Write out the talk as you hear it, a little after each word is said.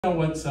Know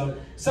what's up.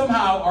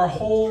 Somehow our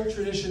whole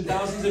tradition,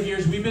 thousands of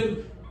years, we've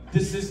been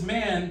this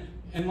man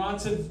in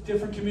lots of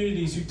different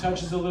communities who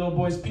touches a little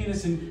boy's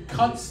penis and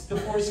cuts the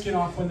foreskin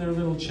off when they're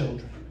little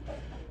children.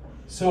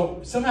 So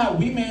somehow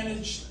we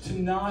managed to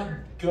not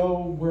go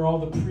where all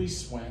the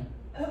priests went.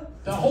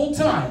 The whole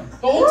time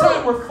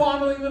we're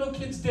fondling little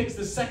kids' dicks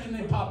the second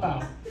they pop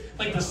out.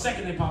 Like the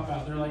second they pop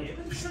out, they're like,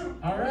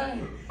 all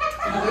right.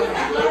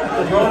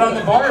 Throw it on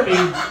the Barbie.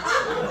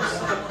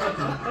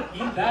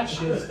 Eat that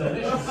shit, it's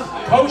delicious.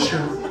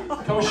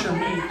 Kosher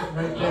meat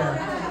right there.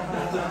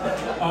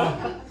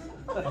 I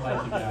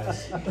like you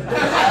guys.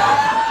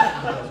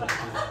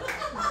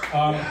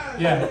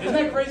 Yeah, isn't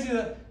that crazy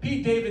that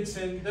Pete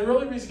Davidson, the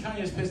only reason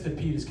Kanye's pissed at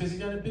Pete is because he's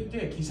got a big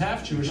dick. He's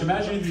half Jewish.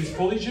 Imagine if he's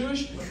fully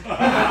Jewish. You would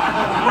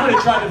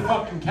have tried to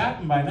fucking cap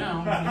him by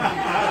now.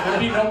 There'd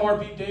be no more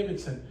Pete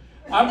Davidson.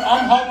 I'm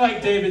hung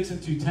like Davidson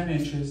to 10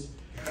 inches.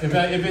 If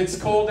it's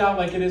cold out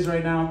like it is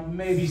right now,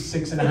 maybe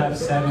 6.5,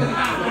 7.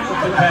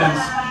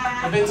 Depends.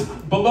 If it's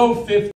below 50.